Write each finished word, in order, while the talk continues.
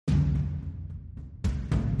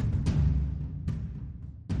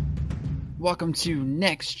Welcome to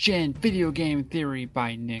Next Gen Video Game Theory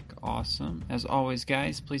by Nick Awesome. As always,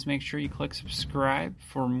 guys, please make sure you click subscribe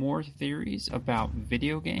for more theories about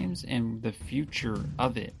video games and the future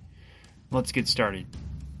of it. Let's get started.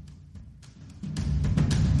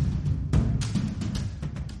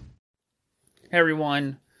 Hey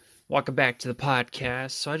everyone, welcome back to the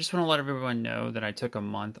podcast. So I just want to let everyone know that I took a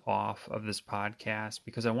month off of this podcast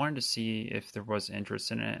because I wanted to see if there was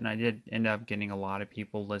interest in it, and I did end up getting a lot of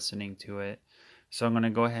people listening to it. So I'm going to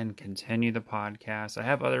go ahead and continue the podcast. I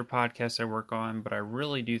have other podcasts I work on, but I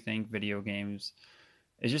really do think video games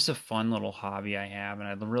is just a fun little hobby I have, and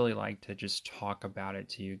I'd really like to just talk about it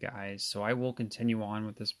to you guys. So I will continue on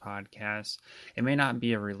with this podcast. It may not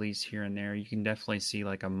be a release here and there. You can definitely see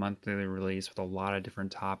like a monthly release with a lot of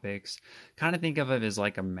different topics. Kind of think of it as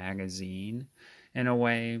like a magazine in a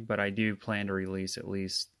way, but I do plan to release at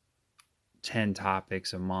least 10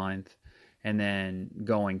 topics a month and then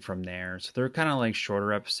going from there. So they're kind of like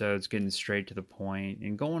shorter episodes, getting straight to the point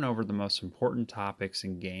and going over the most important topics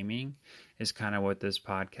in gaming is kind of what this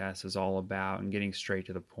podcast is all about, and getting straight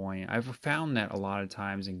to the point. I've found that a lot of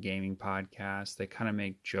times in gaming podcasts, they kind of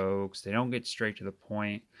make jokes. They don't get straight to the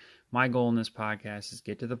point. My goal in this podcast is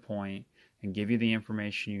get to the point and give you the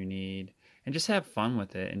information you need and just have fun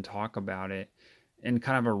with it and talk about it in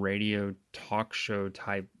kind of a radio talk show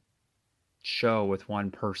type show with one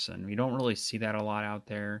person. You don't really see that a lot out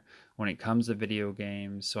there when it comes to video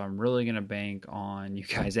games. So I'm really going to bank on you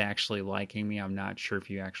guys actually liking me. I'm not sure if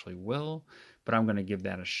you actually will, but I'm going to give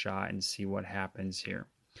that a shot and see what happens here.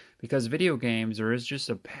 Because video games, there is just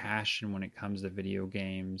a passion when it comes to video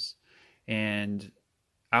games. And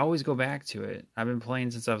I always go back to it. I've been playing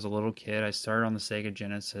since I was a little kid. I started on the Sega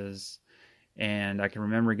Genesis, and I can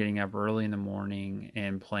remember getting up early in the morning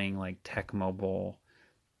and playing like Tecmo Bowl.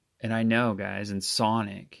 And I know, guys, and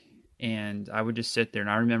Sonic, and I would just sit there,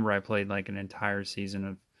 and I remember I played like an entire season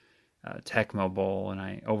of Tecmo Bowl, and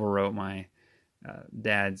I overwrote my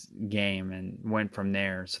dad's game and went from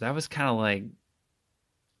there. So that was kind of like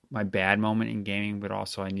my bad moment in gaming, but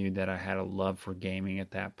also I knew that I had a love for gaming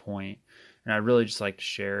at that point, and I really just like to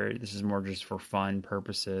share it. This is more just for fun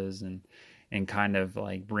purposes and kind of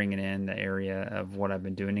like bringing in the area of what I've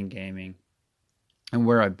been doing in gaming and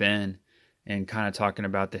where I've been, and kind of talking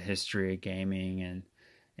about the history of gaming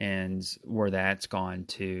and where that's gone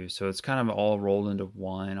to. So it's kind of all rolled into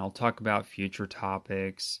one. I'll talk about future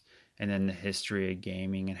topics and then the history of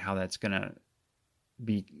gaming and how that's going to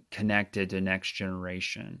be connected to next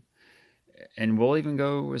generation. And we'll even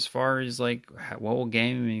go as far as like, what will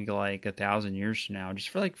gaming be like 1,000 years from now? Just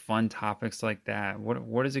for like fun topics like that.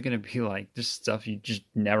 What is it going to be like? Just stuff you just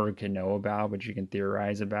never can know about, but you can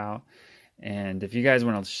theorize about. And if you guys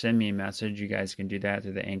want to send me a message, you guys can do that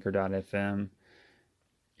through the Anchor.fm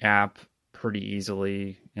app pretty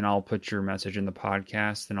easily. And I'll put your message in the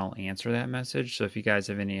podcast and I'll answer that message. So if you guys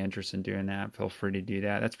have any interest in doing that, feel free to do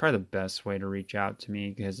that. That's probably the best way to reach out to me,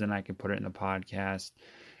 because then I can put it in the podcast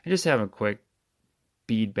and just have a quick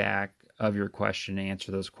feedback of your question and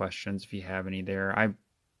answer those questions if you have any there. I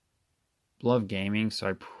love gaming,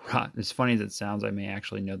 so as funny as it sounds, I may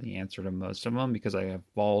actually know the answer to most of them because I have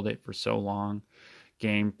followed it for so long,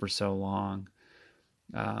 gamed for so long.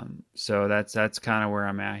 So that's kind of where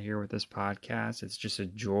I'm at here with this podcast. It's just a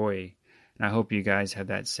joy, and I hope you guys have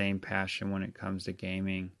that same passion when it comes to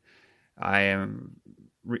gaming.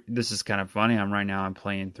 This is kind of funny. I'm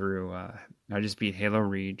playing through. I just beat Halo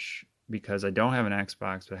Reach because I don't have an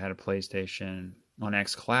Xbox, but I had a PlayStation on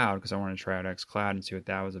xCloud because I wanted to try out xCloud and see what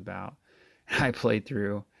that was about. I played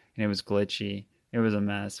through, and it was glitchy. It was a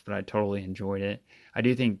mess, but I totally enjoyed it. I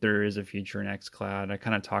do think there is a future in xCloud. I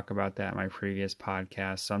kind of talk about that in my previous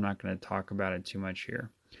podcast, so I'm not going to talk about it too much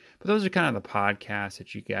here. But those are kind of the podcasts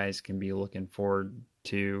that you guys can be looking forward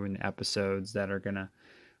to, and episodes that are going to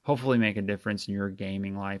hopefully make a difference in your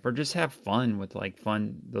gaming life, or just have fun with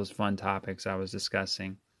those fun topics I was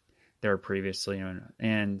discussing there previously.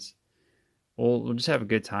 And we'll just have a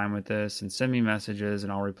good time with this, and send me messages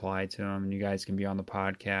and I'll reply to them, and you guys can be on the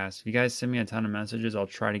podcast. If you guys send me a ton of messages, I'll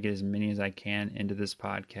try to get as many as I can into this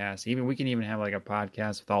podcast. We can even have like a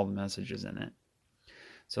podcast with all the messages in it.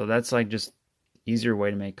 So that's like just easier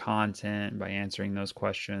way to make content by answering those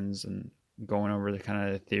questions and going over the kind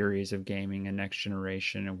of the theories of gaming and next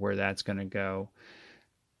generation and where that's going to go.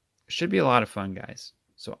 Should be a lot of fun, guys.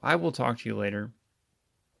 So I will talk to you later.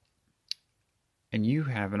 And you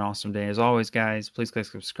have an awesome day. As always, guys, please click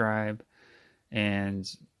subscribe, and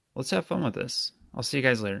let's have fun with this. I'll see you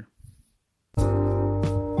guys later.